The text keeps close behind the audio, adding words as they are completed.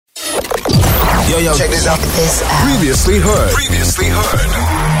Yo, check this out. Previously heard.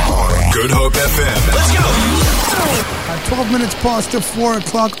 Good Hope FM. Let's go. 12 minutes past the 4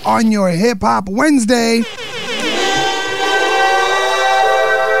 o'clock on your Hip Hop Wednesday.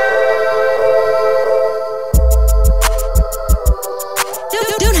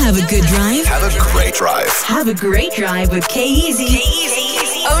 Don't have a good drive. Have a great drive. Have a great drive with K-Easy.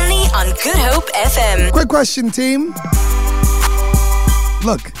 Only on Good Hope FM. Quick question, team.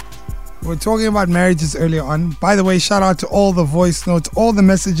 Look, we're talking about marriages earlier on. By the way, shout out to all the voice notes, all the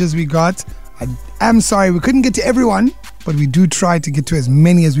messages we got. I am sorry we couldn't get to everyone, but we do try to get to as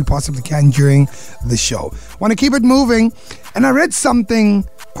many as we possibly can during the show. Want to keep it moving. And I read something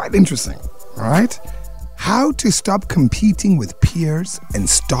quite interesting, all right? How to stop competing with peers and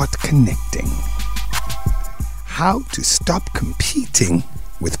start connecting. How to stop competing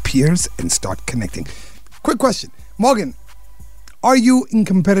with peers and start connecting. Quick question. Morgan, are you in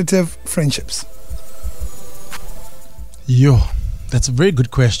competitive friendships? Yo, that's a very good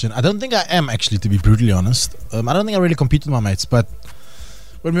question. I don't think I am, actually, to be brutally honest. I don't think I really compete with my mates, but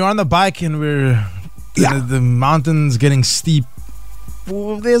when we're on the bike and we're the mountain's getting steep,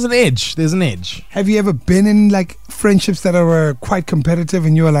 well, there's an edge. Have you ever been in like friendships that were quite competitive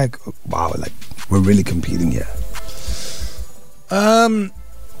and you were like, wow, like we're really competing here?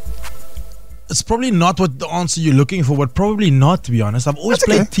 It's probably not what the answer you're looking for, but probably not, to be honest. I've always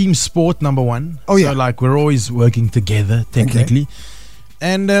played team sport, number one. Oh, yeah. So, like, we're always working together, technically. Okay.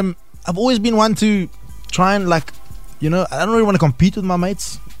 And I've always been one to try and, like, I don't really want to compete with my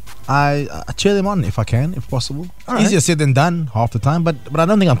mates. I cheer them on if I can, if possible. Right. Easier said than done half the time, but I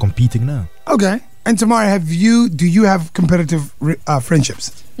don't think I'm competing now. Okay. And Tamara, do you have competitive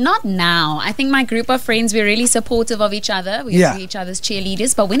friendships? Not now. I think my group of friends, we're really supportive of each other. We're each other's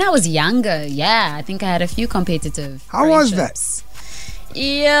cheerleaders. But when I was younger, I think I had a few competitive How was that?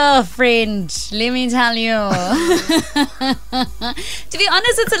 Yeah, friend, let me tell you. To be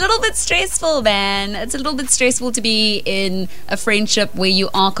honest, it's a little bit stressful, man. It's a little bit stressful to be in a friendship where you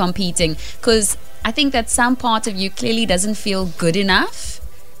are competing, because I think that some part of you clearly doesn't feel good enough.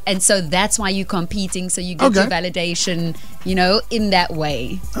 And so that's why you're competing, so you get your validation, in that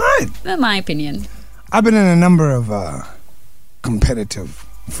way. All right. In my opinion. I've been in a number of competitive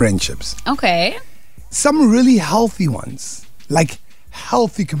friendships. Okay. Some really healthy ones, like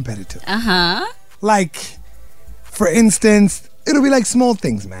healthy competitive. Uh-huh. Like, for instance, it'll be like small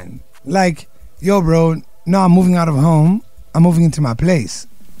things, man. Like, yo, bro, no, I'm moving out of home. I'm moving into my place.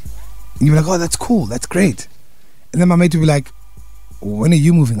 And you're like, oh, that's cool. That's great. And then my mate will be like, when are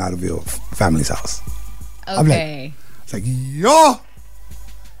you moving out of your family's house? Okay. It's like, yo.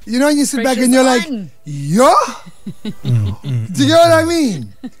 And you sit back and you're like, yo. Do you know what I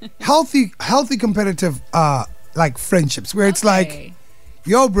mean? Healthy competitive like friendships where it's like,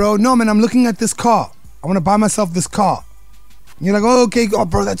 yo, bro, no, man, I'm looking at this car. I want to buy myself this car. And you're like, oh, okay,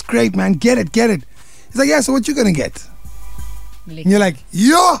 bro, that's great, man. Get it. He's like, yeah, so what you going to get? And you're like,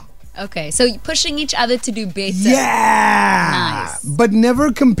 yo. Okay, so you're pushing each other to do better. Yeah. Nice. But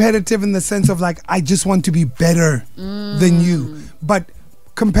never competitive in the sense of like, I just want to be better than you. But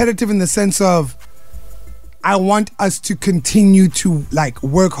competitive in the sense of, I want us to continue to like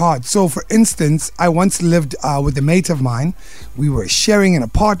work hard. So for instance, I once lived with a mate of mine. We were sharing an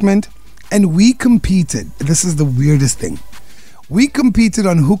apartment and we competed. This is the weirdest thing. We competed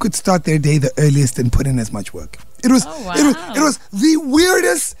on who could start their day the earliest and put in as much work. It was the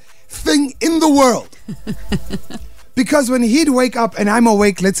weirdest thing in the world. Because when he'd wake up and I'm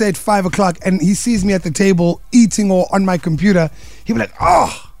awake, let's say at 5 o'clock, and he sees me at the table eating or on my computer, he'd be like,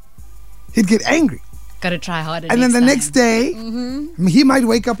 he'd get angry. Gotta try harder. And then the next day, he might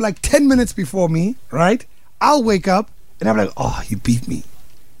wake up like 10 minutes before me, right? I'll wake up and I'm like, you beat me.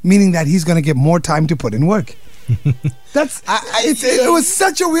 Meaning that he's gonna get more time to put in work. It was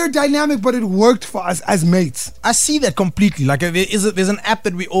such a weird dynamic, but it worked for us as mates. I see that completely. Like there's an app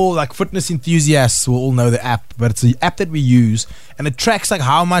that we all, like fitness enthusiasts will all know the app, but it's the app that we use, and it tracks like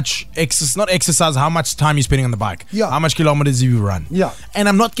how much how much time you're spending on the bike, how much kilometers you run. Yeah. And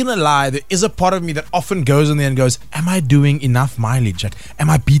I'm not gonna lie, there is a part of me that often goes in there and goes, am I doing enough mileage? Like, am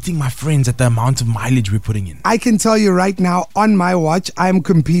I beating my friends at the amount of mileage we're putting in? I can tell you right now, on my watch, I'm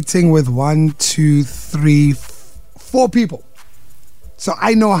competing with 4 people. So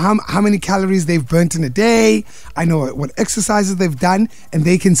I know how many calories they've burnt in a day. I know what exercises they've done, and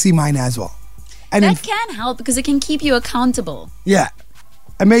they can see mine as well. And that can help because it can keep you accountable. Yeah.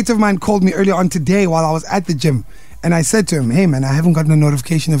 A mate of mine called me earlier on today while I was at the gym, and I said to him, hey man, I haven't gotten a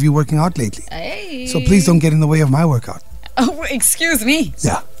notification of you working out lately. Hey. So please don't get in the way of my workout. Oh, excuse me.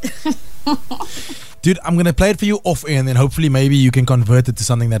 Yeah. Dude, I'm going to play it for you off air and then hopefully maybe you can convert it to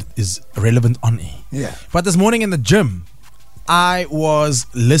something that is relevant on air. Yeah. But this morning in the gym, I was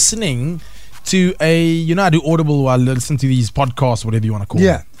listening to I do Audible while I listen to these podcasts, whatever you want to call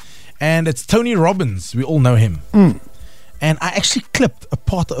them. And it's Tony Robbins. We all know him. And I actually clipped a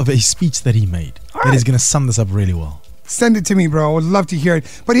part of a speech that he made that is going to sum this up really well. Send it to me, bro. I would love to hear it.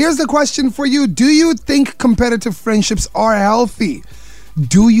 But here's the question for you. Do you think competitive friendships are healthy?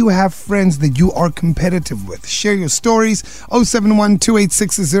 Do you have friends that you are competitive with? Share your stories.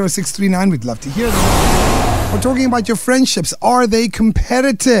 071-286-0639. We'd love to hear them. We're talking about your friendships. Are they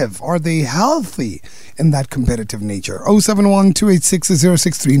competitive? Are they healthy in that competitive nature?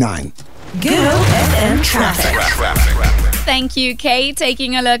 071-286-0639. Good Hope FM traffic. Thank you, Kay.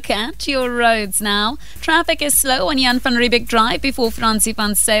 Taking a look at your roads now. Traffic is slow on Jan van Riebeeck Drive before Francie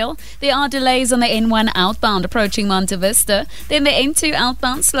van Sail. There are delays on the N1 outbound approaching Monte Vista. Then the N2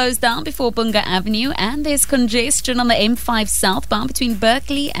 outbound slows down before Bunga Avenue, and there's congestion on the M5 southbound between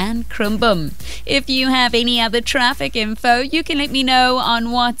Berkeley and Crumbum. If you have any other traffic info, you can let me know on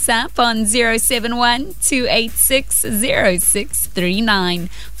WhatsApp on 071-286-0639.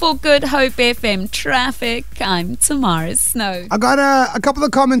 For Good Hope FM traffic, I'm Tamara Snow. I got a couple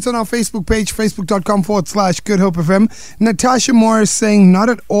of comments on our Facebook page, facebook.com/Good Hope FM. Natasha Morris saying, not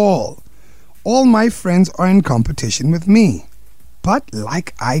at all. All my friends are in competition with me. But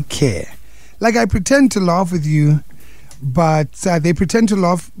like I care. Like I pretend to laugh with you, but they pretend to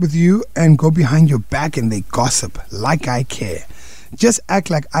laugh with you and go behind your back and they gossip. Like I care. Just act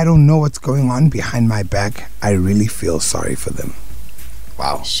like I don't know what's going on behind my back. I really feel sorry for them.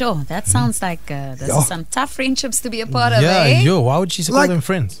 Wow. Sure, that sounds like this is some tough friendships to be a part of, eh? Why would she call them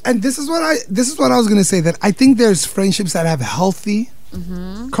friends? And this is what I was going to say, that I think there's friendships that have healthy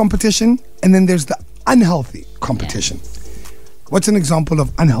competition, and then there's the unhealthy competition. Yeah. What's an example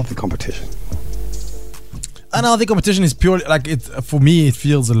of unhealthy competition? Unhealthy competition is purely like for me. It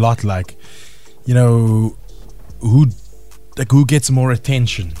feels a lot like, who gets more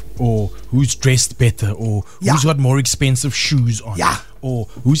attention, or who's dressed better, or who's got more expensive shoes on, or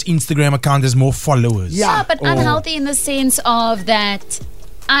whose Instagram account has more followers. But unhealthy in the sense of that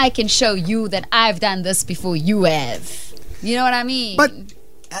I can show you that I've done this before you have. You know what I mean? But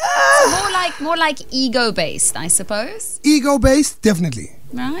so more like ego based, I suppose. Ego based, definitely.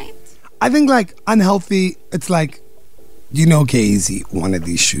 Right. I think like unhealthy, it's like, KZ wanted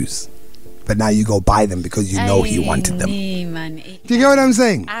these shoes, but now you go buy them because he wanted them. Do you get what I'm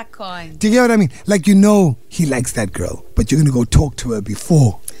saying? I can't. Do you get what I mean? Like, he likes that girl, but you're going to go talk to her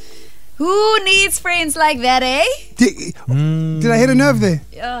before. Who needs friends like that, eh? Did I hit a nerve there?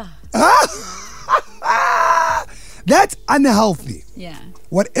 Yeah. That's unhealthy. Yeah.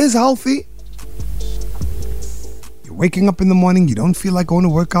 What is healthy? You're waking up in the morning, you don't feel like going to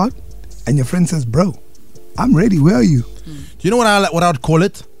work out, and your friend says, bro, I'm ready, where are you? Do you know what I would call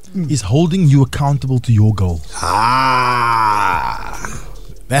it? Is holding you accountable to your goals.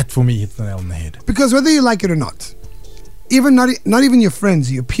 That for me hits the nail on the head. Because whether you like it or not, even not even your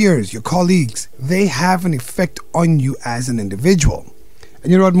friends, your peers, your colleagues, they have an effect on you as an individual.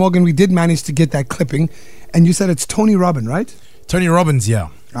 And you know what, Morgan, we did manage to get that clipping, and you said it's Tony Robbins, right? Tony Robbins, yeah.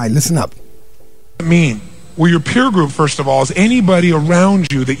 All right, listen up. Well, your peer group, first of all, is anybody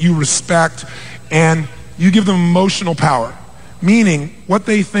around you that you respect and you give them emotional power. Meaning, what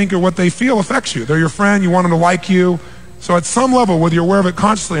they think or what they feel affects you. They're your friend, you want them to like you. So at some level, whether you're aware of it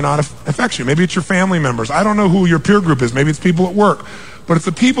consciously or not, it affects you. Maybe it's your family members. I don't know who your peer group is. Maybe it's people at work. But it's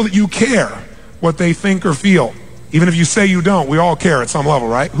the people that you care what they think or feel. Even if you say you don't, we all care at some level,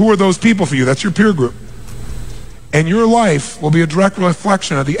 right? Who are those people for you? That's your peer group. And your life will be a direct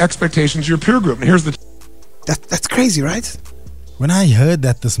reflection of the expectations of your peer group. And here's the... That's crazy, right? When I heard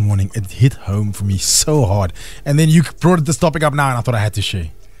that this morning, it hit home for me so hard. And then you brought this topic up now, and I thought I had to share.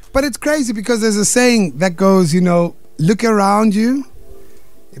 But it's crazy because there's a saying that goes, look around you.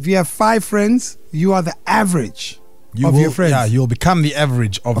 If you have 5 friends, you are the average of your friends. Yeah, you'll become the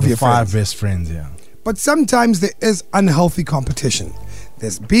average of the 5 best friends, yeah. But sometimes there is unhealthy competition.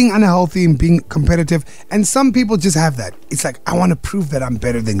 There's being unhealthy and being competitive. And some people just have that. It's like, I want to prove that I'm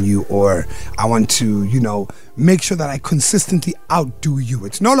better than you, or I want to, make sure that I consistently outdo you.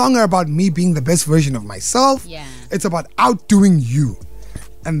 It's no longer about me being the best version of myself. Yeah. It's about outdoing you.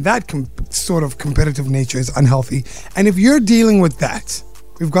 And that sort of competitive nature is unhealthy. And if you're dealing with that,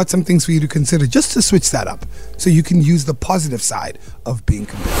 we've got some things for you to consider just to switch that up so you can use the positive side of being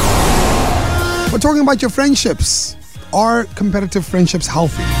competitive. We're talking about your friendships. Are competitive friendships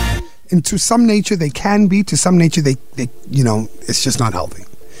healthy? And to some nature they can be, to some nature they it's just not healthy.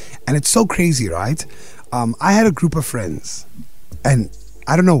 And it's so crazy, right? I had a group of friends and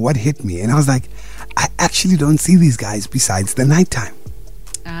I don't know what hit me, and I was like, I actually don't see these guys besides the nighttime.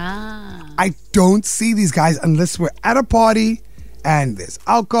 I don't see these guys unless we're at a party and there's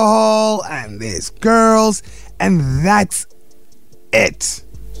alcohol and there's girls, and that's it.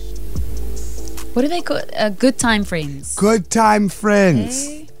 What do they call good time friends? Good time friends.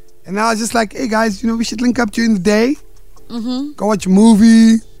 Hey. And I was just like, hey guys, we should link up during the day. Go watch a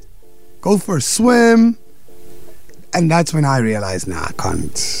movie. Go for a swim. And that's when I realized, I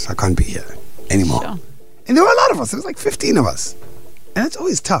can't be here anymore. Sure. And there were a lot of us. There was like 15 of us. And that's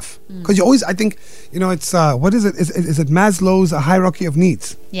always tough. Because you always, I think, it's, what is it? Is it Maslow's hierarchy of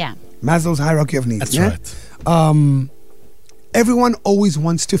needs? Yeah. Maslow's hierarchy of needs. That's right. Everyone always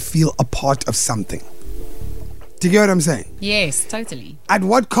wants to feel a part of something. Do you get what I'm saying? Yes, totally. At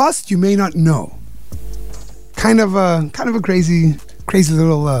what cost, you may not know. Kind of a crazy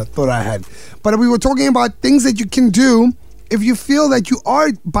little thought I had. But we were talking about things that you can do if you feel that you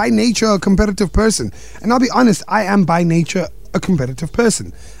are by nature a competitive person. And I'll be honest, I am by nature a competitive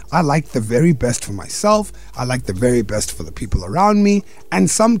person. I like the very best for myself. I like the very best for the people around me. And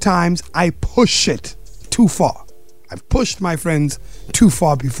sometimes I push it too far. I've pushed my friends too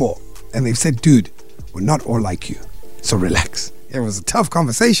far before. And they've said, dude, we're not all like you. So relax. It was a tough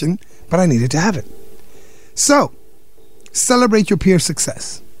conversation, but I needed to have it. So, celebrate your peer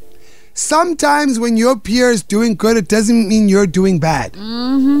success. Sometimes when your peer is doing good, it doesn't mean you're doing bad.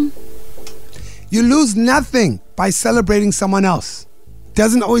 You lose nothing by celebrating someone else.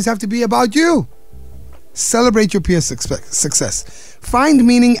 Doesn't always have to be about you. Celebrate your peer success. Find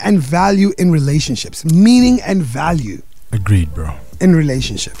meaning and value in relationships. Meaning and value. Agreed, bro. In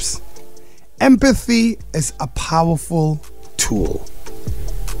relationships. Empathy is a powerful tool.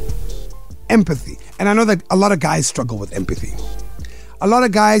 Empathy. And I know that a lot of guys struggle with empathy. A lot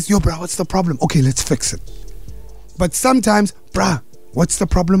of guys, bro, what's the problem? Okay, let's fix it. But sometimes, bruh, what's the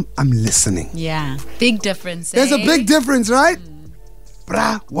problem? I'm listening. Yeah. Big difference. There's a big difference, right?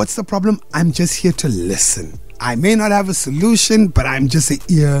 Bruh, what's the problem? I'm just here to listen. I may not have a solution, but I'm just an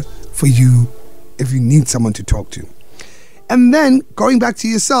ear for you if you need someone to talk to. And then going back to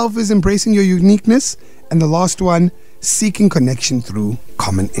yourself is embracing your uniqueness. And the last one, seeking connection through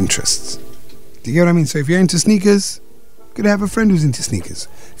common interests. Do you get what I mean? So if you're into sneakers, you could have a friend who's into sneakers.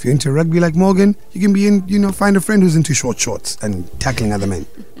 If you're into rugby like Morgan, you can be find a friend who's into short shorts and tackling other men.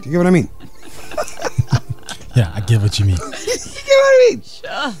 Do you get what I mean? Yeah, I get what you mean. You get what I mean?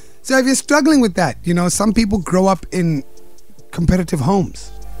 Sure. So if you're struggling with that, some people grow up in competitive homes.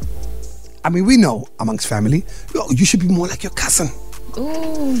 I mean, we know amongst family, you should be more like your cousin.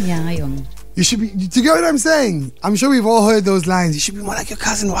 Oh, yeah, young. You should be, do you get what I'm saying? I'm sure we've all heard those lines. You should be more like your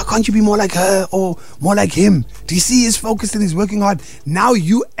cousin. Why can't you be more like her or more like him? Do you see he's focused and he's working hard? Now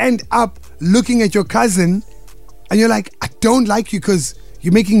you end up looking at your cousin and you're like, I don't like you because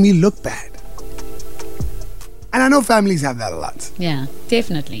you're making me look bad. And I know families have that a lot. Yeah,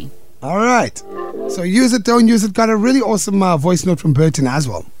 definitely. All right. So use it, don't use it. Got a really awesome voice note from Burton as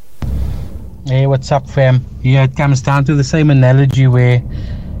well. Hey, what's up, fam? Yeah, it comes down to the same analogy where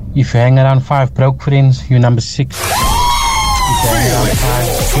if you hang around 5 broke friends, you're number 6. For more,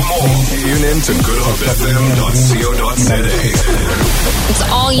 tune in to goodhopefm.co.za. It's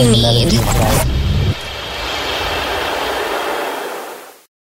all you need.